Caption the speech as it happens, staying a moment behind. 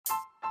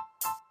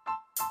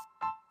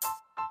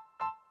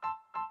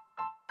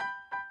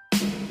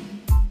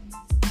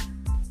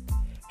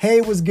Hey,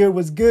 what's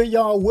good,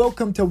 y'all?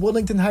 Welcome to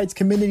Wellington Heights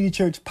Community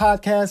Church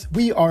Podcast.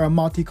 We are a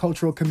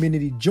multicultural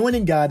community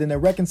joining God in the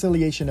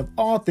reconciliation of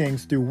all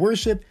things through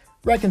worship,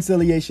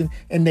 reconciliation,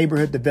 and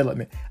neighborhood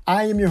development.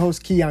 I am your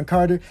host, Keon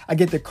Carter. I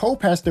get to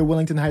co-pastor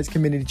Wellington Heights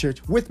Community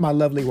Church with my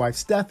lovely wife,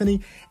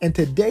 Stephanie. And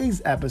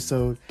today's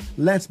episode,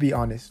 let's be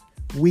honest,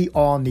 we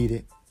all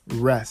needed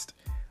rest.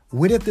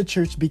 What if the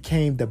church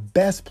became the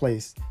best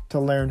place to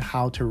learn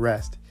how to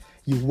rest?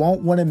 You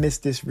won't want to miss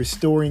this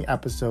restoring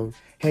episode.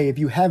 Hey, if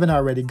you haven't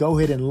already, go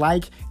ahead and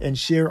like and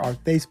share our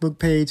Facebook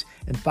page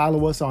and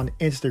follow us on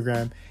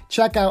Instagram.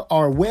 Check out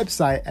our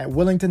website at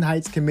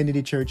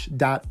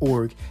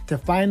wellingtonheightscommunitychurch.org to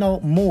find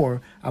out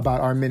more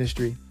about our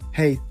ministry.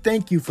 Hey,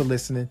 thank you for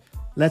listening.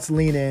 Let's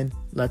lean in.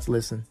 Let's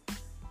listen.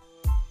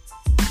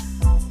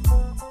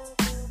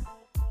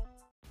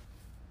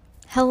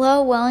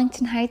 Hello,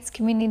 Wellington Heights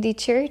Community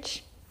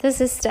Church.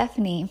 This is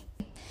Stephanie.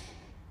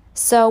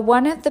 So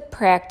one of the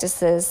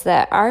practices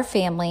that our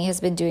family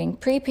has been doing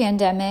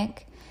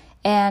pre-pandemic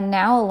and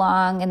now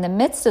along in the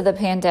midst of the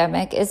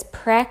pandemic is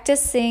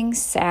practicing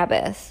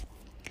Sabbath.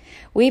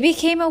 We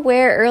became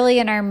aware early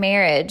in our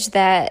marriage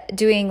that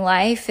doing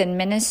life and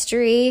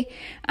ministry,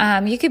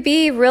 you could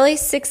be really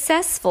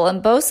successful in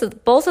both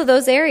of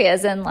those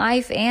areas, in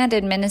life and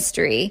in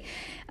ministry,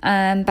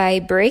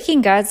 by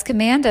breaking God's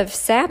command of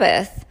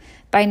Sabbath,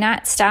 by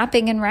not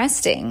stopping and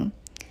resting.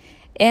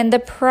 And the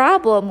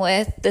problem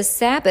with the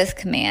Sabbath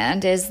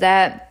command is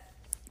that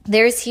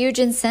there's huge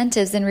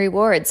incentives and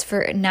rewards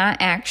for not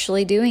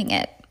actually doing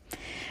it.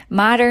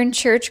 Modern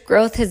church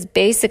growth has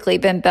basically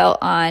been built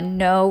on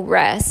no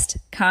rest,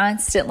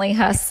 constantly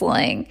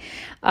hustling.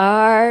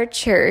 Our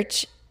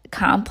church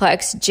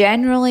complex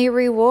generally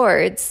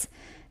rewards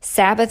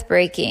Sabbath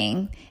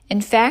breaking.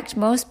 In fact,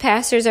 most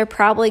pastors are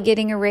probably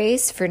getting a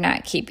raise for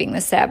not keeping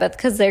the Sabbath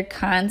because they're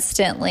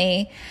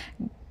constantly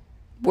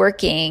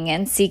working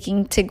and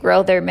seeking to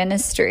grow their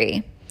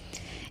ministry.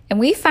 And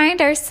we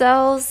find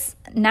ourselves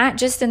not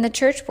just in the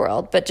church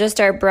world, but just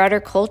our broader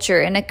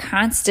culture in a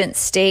constant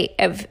state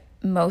of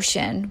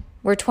motion.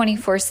 We're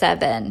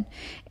 24/7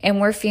 and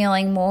we're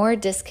feeling more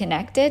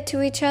disconnected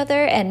to each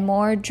other and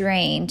more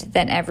drained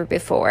than ever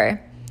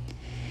before.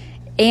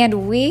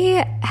 And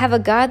we have a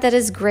God that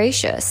is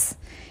gracious.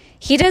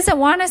 He doesn't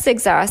want us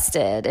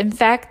exhausted. In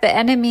fact, the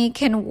enemy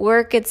can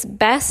work its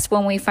best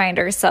when we find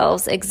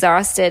ourselves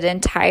exhausted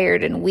and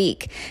tired and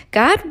weak.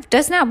 God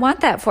does not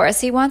want that for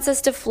us. He wants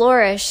us to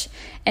flourish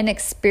and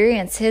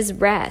experience His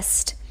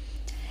rest.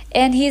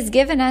 And He's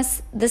given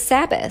us the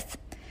Sabbath.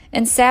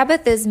 And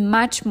Sabbath is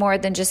much more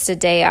than just a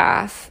day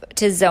off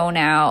to zone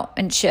out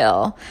and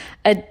chill.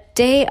 A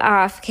day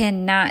off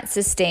cannot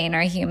sustain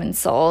our human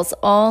souls.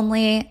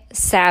 Only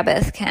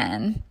Sabbath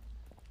can.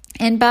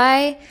 And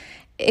by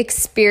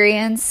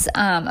experience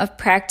of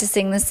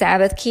practicing the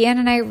Sabbath, Kian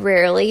and I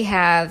rarely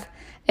have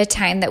a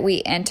time that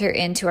we enter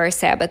into our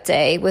Sabbath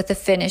day with a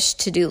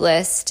finished to-do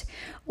list,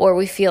 or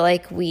we feel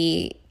like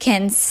we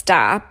can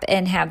stop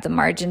and have the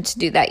margin to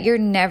do that. You're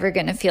never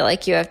going to feel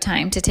like you have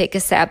time to take a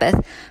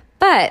Sabbath,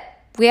 but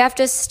we have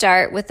to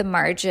start with the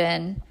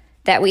margin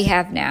that we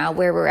have now,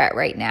 where we're at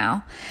right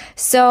now.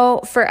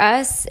 So for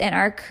us in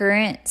our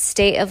current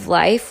state of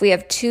life, we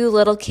have 2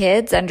 little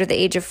kids under the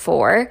age of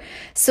 4.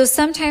 So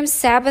sometimes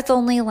Sabbath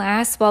only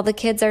lasts while the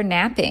kids are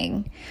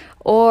napping.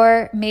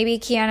 Or maybe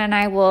Kiana and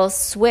I will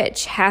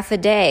switch half a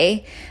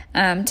day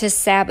to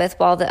Sabbath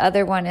while the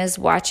other one is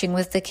watching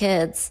with the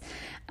kids.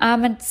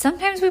 And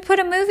sometimes we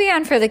put a movie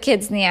on for the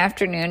kids in the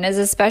afternoon as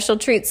a special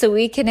treat so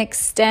we can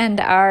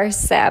extend our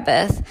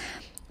Sabbath.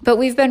 But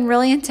we've been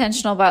really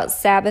intentional about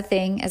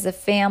Sabbathing as a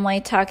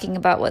family, talking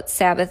about what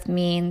Sabbath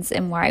means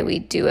and why we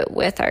do it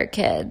with our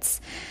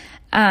kids.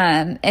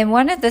 And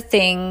one of the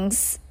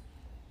things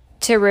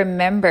to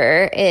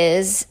remember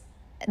is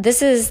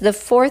this is the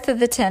 4th of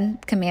the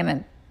 10th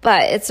commandment,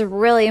 but it's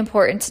really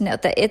important to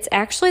note that it's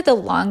actually the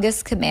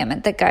longest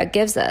commandment that God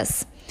gives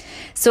us.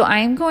 So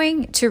I'm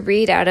going to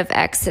read out of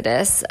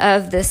Exodus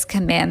of this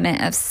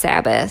commandment of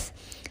Sabbath.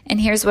 And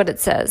here's what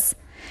it says.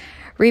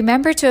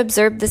 Remember to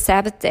observe the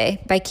Sabbath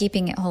day by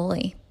keeping it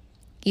holy.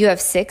 You have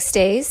 6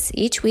 days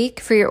each week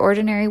for your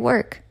ordinary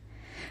work.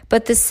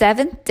 But the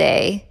 7th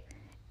day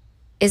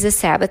is a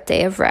Sabbath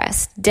day of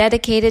rest,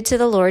 dedicated to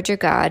the Lord your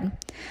God.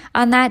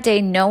 On that day,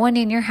 no one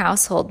in your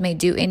household may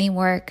do any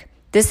work.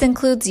 This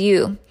includes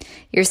you,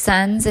 your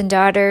sons and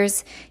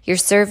daughters, your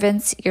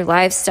servants, your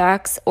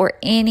livestock, or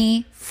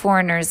any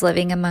foreigners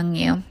living among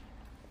you.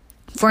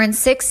 For in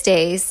 6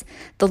 days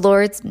the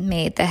Lord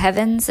made the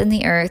heavens and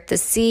the earth, the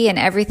sea, and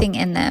everything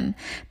in them.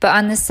 But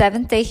on the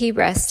 7th day He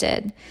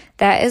rested.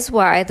 That is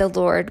why the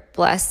Lord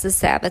blessed the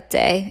Sabbath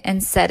day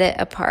and set it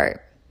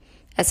apart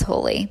as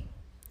holy.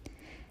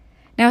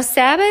 Now,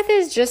 Sabbath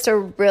is just a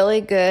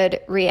really good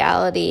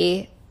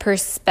reality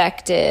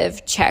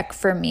perspective check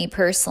for me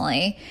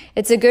personally.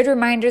 It's a good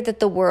reminder that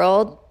the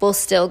world will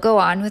still go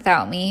on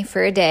without me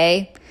for a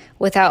day,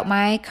 without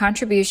my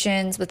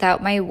contributions,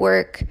 without my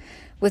work,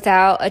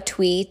 without a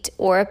tweet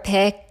or a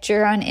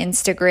picture on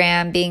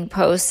Instagram being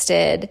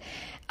posted.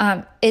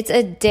 It's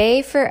a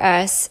day for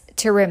us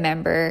to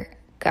remember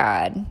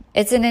God.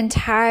 It's an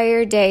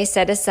entire day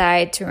set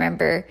aside to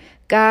remember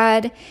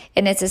God,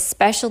 and it's a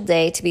special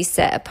day to be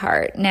set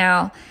apart.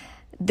 Now,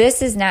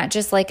 this is not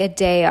just like a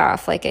day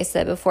off, like I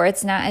said before.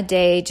 It's not a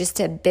day just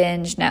to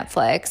binge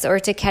Netflix or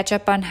to catch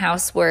up on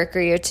housework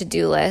or your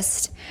to-do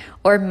list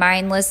or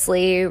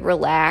mindlessly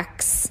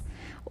relax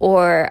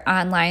or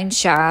online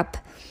shop.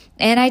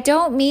 And I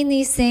don't mean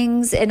these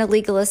things in a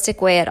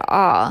legalistic way at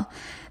all.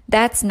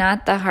 That's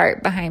not the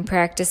heart behind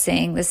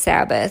practicing the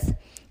Sabbath.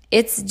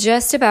 It's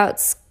just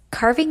about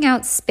carving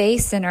out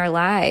space in our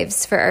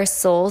lives for our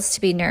souls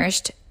to be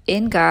nourished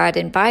in God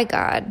and by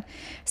God,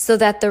 so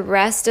that the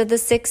rest of the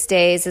 6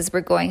 days, as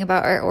we're going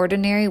about our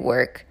ordinary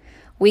work,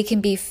 we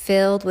can be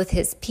filled with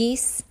His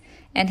peace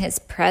and His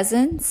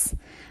presence.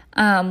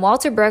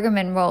 Walter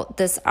Brueggemann wrote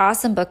this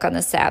awesome book on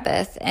the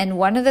Sabbath, and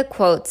one of the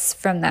quotes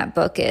from that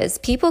book is,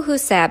 "People who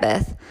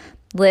Sabbath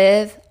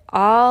live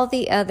all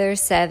the other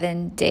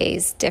 7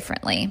 days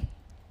differently."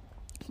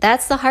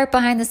 That's the heart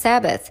behind the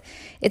Sabbath.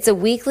 It's a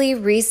weekly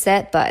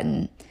reset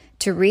button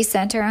to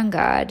recenter on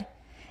God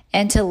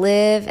and to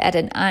live at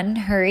an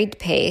unhurried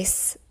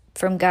pace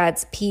from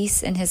God's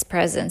peace and His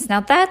presence.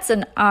 Now, that's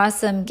an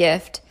awesome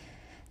gift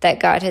that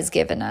God has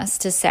given us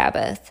to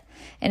Sabbath.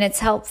 And it's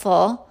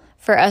helpful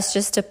for us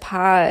just to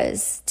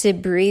pause, to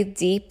breathe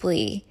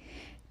deeply,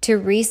 to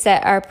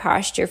reset our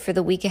posture for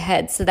the week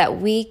ahead so that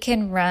we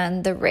can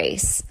run the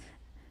race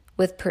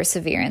with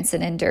perseverance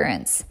and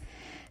endurance.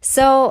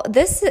 So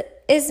this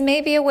is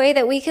maybe a way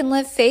that we can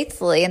live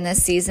faithfully in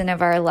this season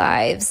of our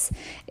lives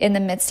in the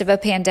midst of a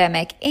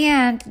pandemic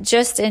and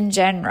just in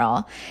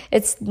general.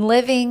 It's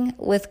living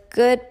with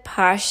good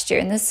posture,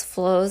 and this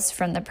flows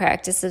from the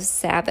practice of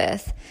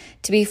Sabbath,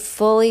 to be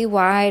fully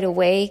wide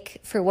awake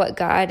for what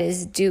God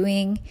is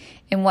doing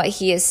and what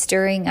He is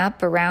stirring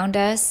up around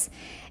us,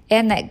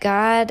 and that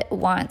God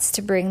wants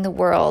to bring the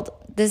world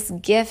this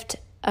gift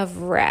of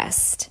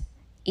rest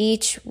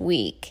each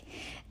week,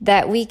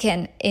 that we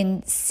can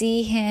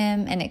see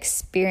Him and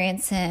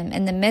experience Him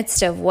in the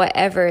midst of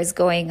whatever is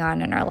going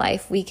on in our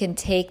life. We can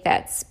take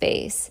that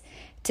space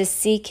to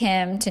seek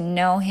Him, to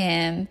know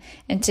Him,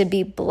 and to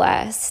be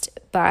blessed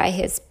by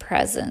His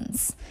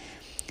presence.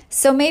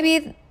 So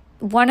maybe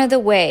one of the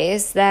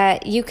ways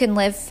that you can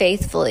live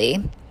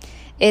faithfully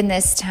in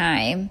this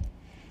time,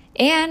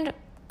 and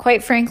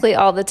quite frankly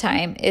all the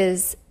time,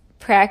 is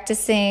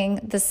practicing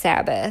the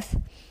Sabbath.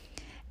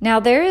 Now,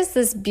 there is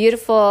this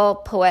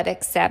beautiful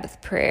poetic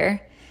Sabbath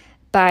prayer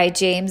by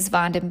James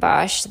van den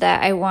Bosch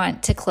that I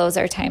want to close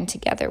our time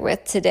together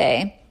with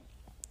today.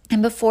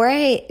 And before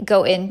I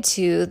go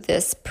into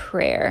this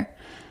prayer,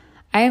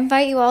 I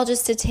invite you all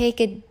just to take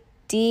a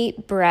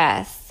deep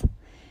breath.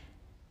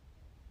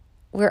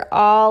 We're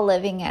all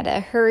living at a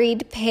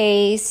hurried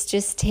pace.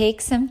 Just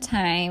take some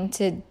time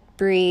to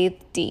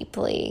breathe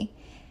deeply.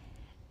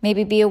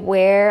 Maybe be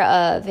aware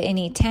of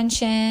any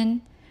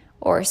tension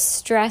or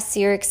stress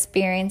you're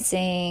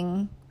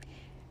experiencing.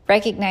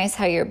 Recognize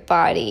how your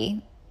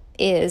body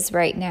is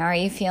right now. Are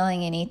you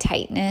feeling any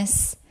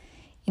tightness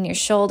in your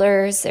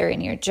shoulders or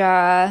in your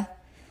jaw?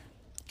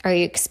 Are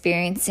you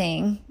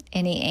experiencing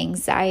any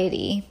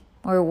anxiety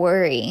or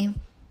worry?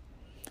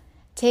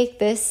 Take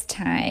this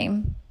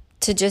time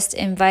to just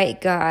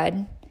invite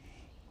God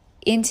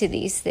into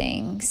these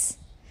things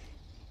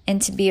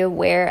and to be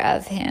aware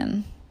of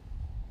Him.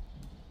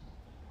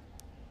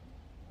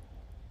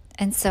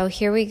 And so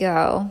here we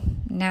go.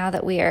 Now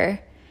that we are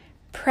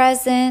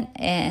present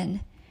and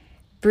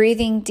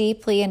breathing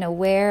deeply and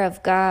aware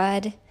of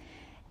God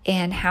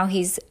and how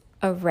He's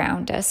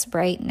around us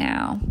right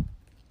now.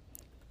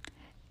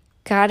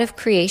 God of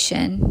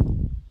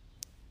creation,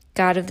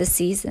 God of the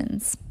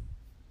seasons,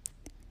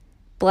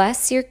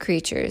 bless your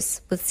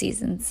creatures with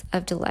seasons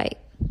of delight.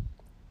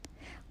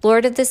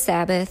 Lord of the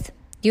Sabbath,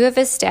 you have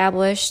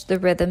established the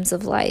rhythms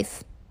of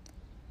life.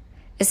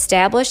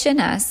 Establish in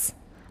us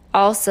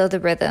also the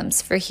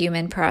rhythms for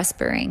human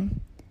prospering.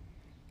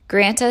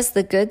 Grant us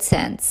the good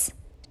sense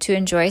to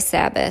enjoy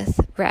Sabbath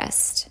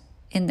rest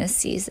in this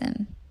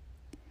season.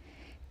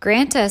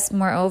 Grant us,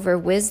 moreover,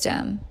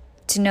 wisdom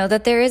to know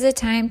that there is a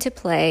time to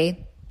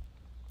play,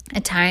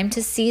 a time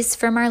to cease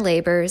from our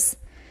labors,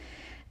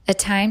 a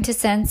time to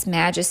sense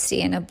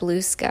majesty in a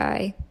blue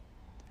sky,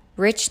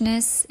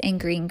 richness in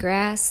green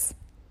grass,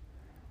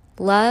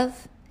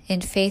 love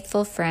in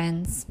faithful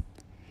friends,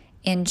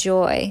 and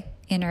joy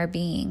in our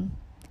being.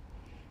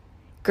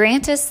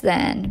 Grant us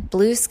then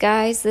blue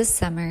skies this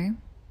summer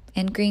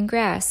and green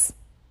grass.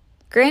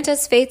 Grant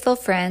us faithful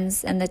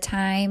friends and the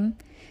time,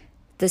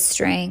 the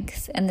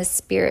strength, and the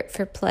spirit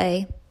for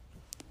play.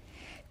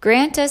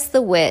 Grant us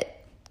the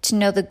wit to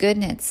know the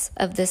goodness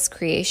of this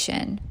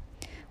creation,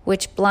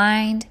 which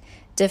blind,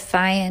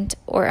 defiant,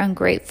 or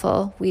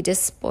ungrateful we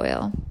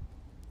despoil.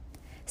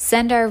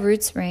 Send our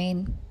roots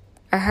rain,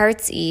 our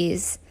hearts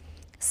ease,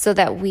 so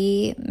that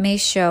we may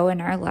show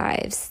in our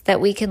lives that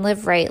we can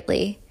live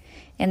rightly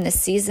in the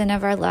season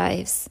of our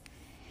lives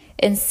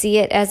and see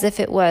it as if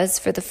it was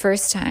for the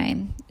first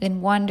time,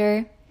 in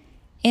wonder,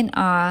 in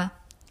awe,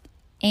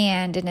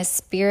 and in a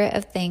spirit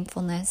of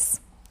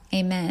thankfulness.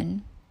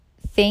 Amen.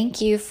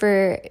 Thank you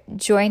for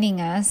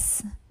joining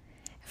us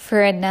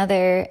for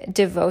another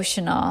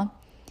devotional.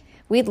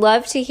 We'd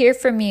love to hear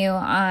from you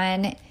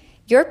on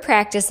your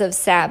practice of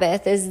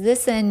Sabbath. Is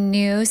this a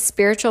new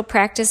spiritual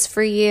practice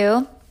for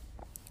you?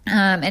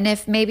 And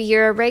if maybe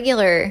you're a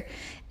regular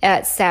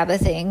at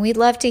Sabbathing, we'd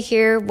love to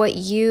hear what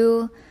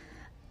you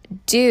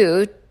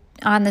do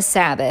on the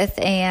Sabbath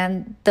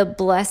and the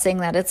blessing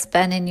that it's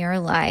been in your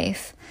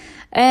life.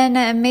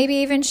 And maybe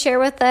even share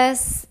with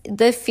us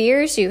the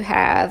fears you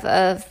have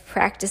of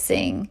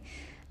practicing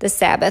the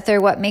Sabbath,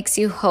 or what makes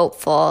you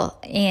hopeful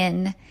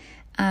in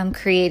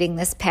creating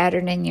this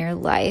pattern in your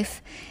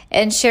life.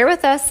 And share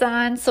with us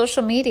on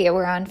social media.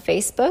 We're on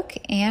Facebook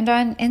and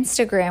on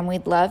Instagram.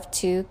 We'd love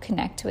to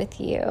connect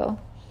with you.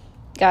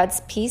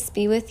 God's peace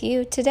be with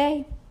you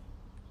today.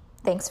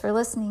 Thanks for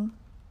listening.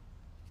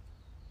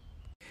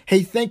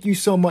 Hey, thank you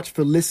so much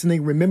for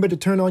listening. Remember to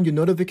turn on your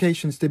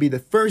notifications to be the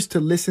first to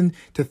listen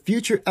to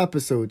future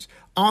episodes.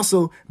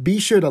 Also, be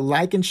sure to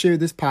like and share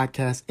this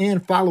podcast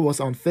and follow us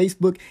on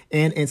Facebook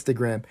and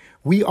Instagram.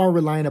 We are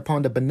relying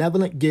upon the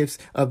benevolent gifts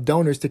of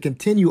donors to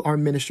continue our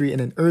ministry in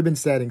an urban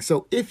setting.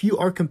 So if you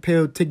are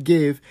compelled to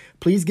give,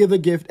 please give a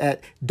gift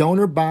at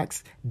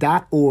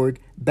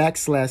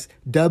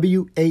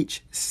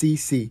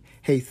donorbox.org/WHCC.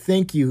 Hey,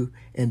 thank you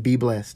and be blessed.